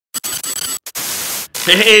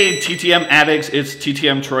Hey, TTM addicts, it's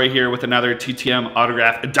TTM Troy here with another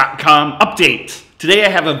TTMautograph.com update. Today I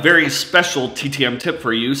have a very special TTM tip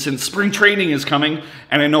for you since spring training is coming,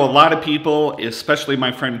 and I know a lot of people, especially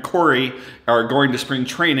my friend Corey, are going to spring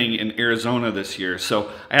training in Arizona this year. So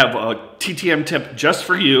I have a TTM tip just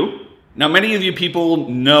for you. Now, many of you people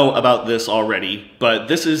know about this already, but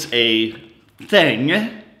this is a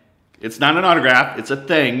thing. It's not an autograph, it's a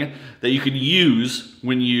thing that you can use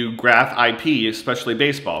when you graph IP, especially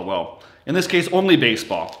baseball. Well, in this case, only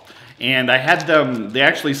baseball. And I had them, they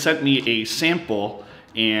actually sent me a sample,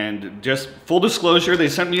 and just full disclosure, they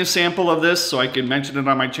sent me a sample of this so I can mention it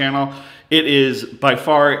on my channel. It is by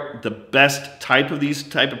far the best type of these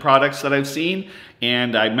type of products that I've seen,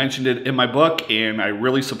 and I mentioned it in my book, and I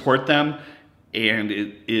really support them, and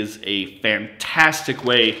it is a fantastic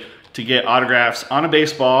way to get autographs on a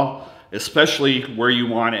baseball, especially where you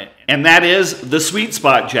want it. And that is the Sweet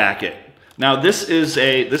Spot jacket. Now this is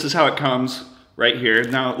how it comes right here.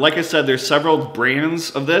 Now, like I said, there's several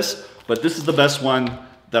brands of this, but this is the best one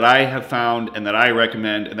that I have found and that I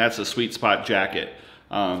recommend, and that's a Sweet Spot jacket.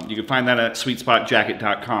 You can find that at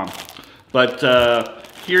sweetspotjacket.com. But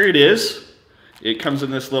here it is. It comes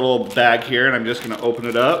in this little bag here, and I'm just gonna open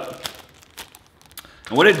it up.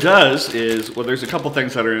 And what it does is, well, there's a couple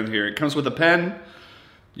things that are in here. It comes with a pen.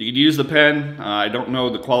 You can use the pen. I don't know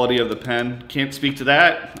the quality of the pen. Can't speak to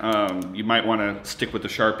that. You might want to stick with the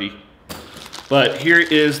Sharpie. But here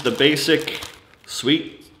is the basic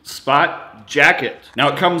Sweet Spot jacket.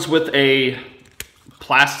 Now it comes with a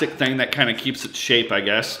plastic thing that kind of keeps its shape, I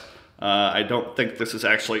guess. I don't think this is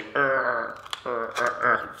actually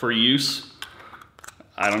for use.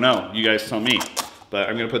 I don't know. You guys tell me. But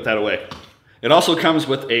I'm going to put that away. It also comes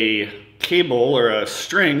with a cable or a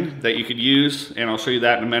string that you could use, and I'll show you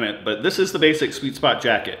that in a minute, but this is the basic Sweet Spot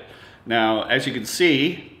jacket. Now, as you can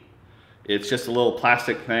see, it's just a little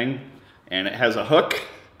plastic thing, and it has a hook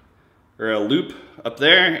or a loop up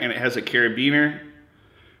there, and it has a carabiner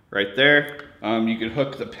right there. You could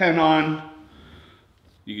hook the pen on,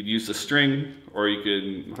 you could use the string, or you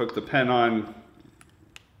could hook the pen on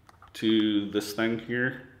to this thing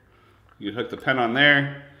here. You could hook the pen on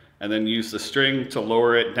there, and then use the string to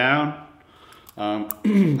lower it down.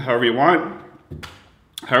 However you want.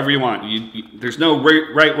 There's no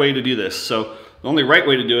right way to do this. So the only right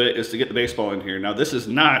way to do it is to get the baseball in here. Now this is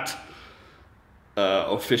not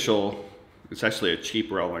official. It's actually a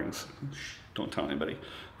cheap Rawlings. Don't tell anybody.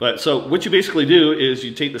 But so what you basically do is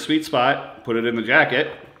you take the Sweet Spot, put it in the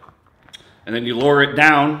jacket, and then you lower it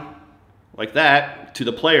down like that to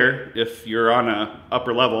the player if you're on a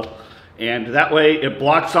upper level. And that way it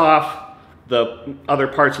blocks off the other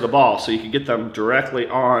parts of the ball, so you can get them directly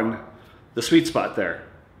on the Sweet Spot there.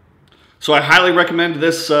 So I highly recommend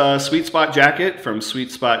this Sweet Spot jacket from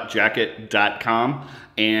sweetspotjacket.com,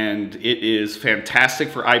 and it is fantastic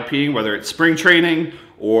for IPing, whether it's spring training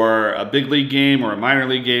or a big league game or a minor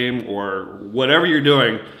league game or whatever you're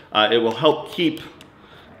doing. It will help keep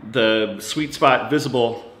the Sweet Spot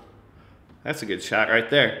visible. That's a good shot right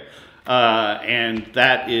there. And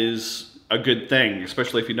that is a good thing,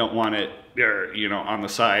 especially if you don't want it, you know, on the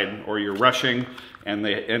side, or you're rushing and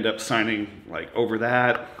they end up signing like over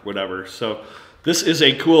that, whatever. So this is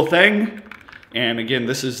a cool thing, and again,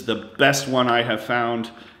 this is the best one I have found,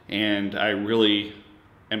 and I really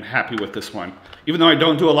am happy with this one. Even though I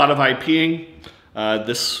don't do a lot of IPing,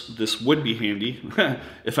 this would be handy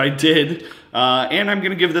if I did, and I'm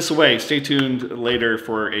gonna give this away. Stay tuned later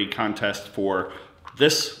for a contest for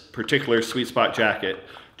this particular Sweet Spot jacket,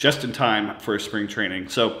 just in time for spring training.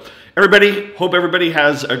 So everybody, hope everybody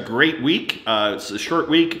has a great week. It's a short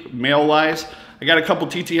week mail-wise. I got a couple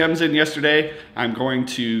TTMs in yesterday. I'm going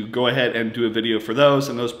to go ahead and do a video for those,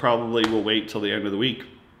 and those probably will wait till the end of the week.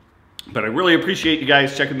 But I really appreciate you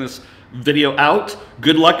guys checking this video out.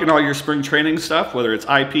 Good luck in all your spring training stuff, whether it's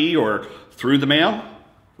IP or through the mail,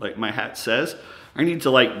 like my hat says. I need to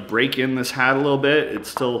like break in this hat a little bit. It's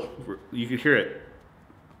still, you can hear it.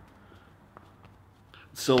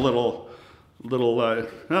 Still a little,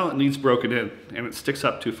 well, it needs broken in and it sticks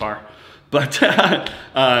up too far. But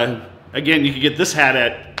again, you can get this hat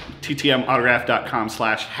at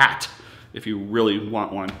ttmautograph.com/hat if you really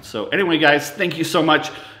want one. So anyway, guys, thank you so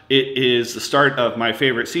much. It is the start of my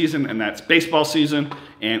favorite season, and that's baseball season,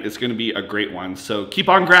 and it's gonna be a great one. So keep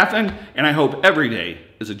on graphing, and I hope every day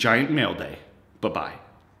is a giant mail day. Bye-bye.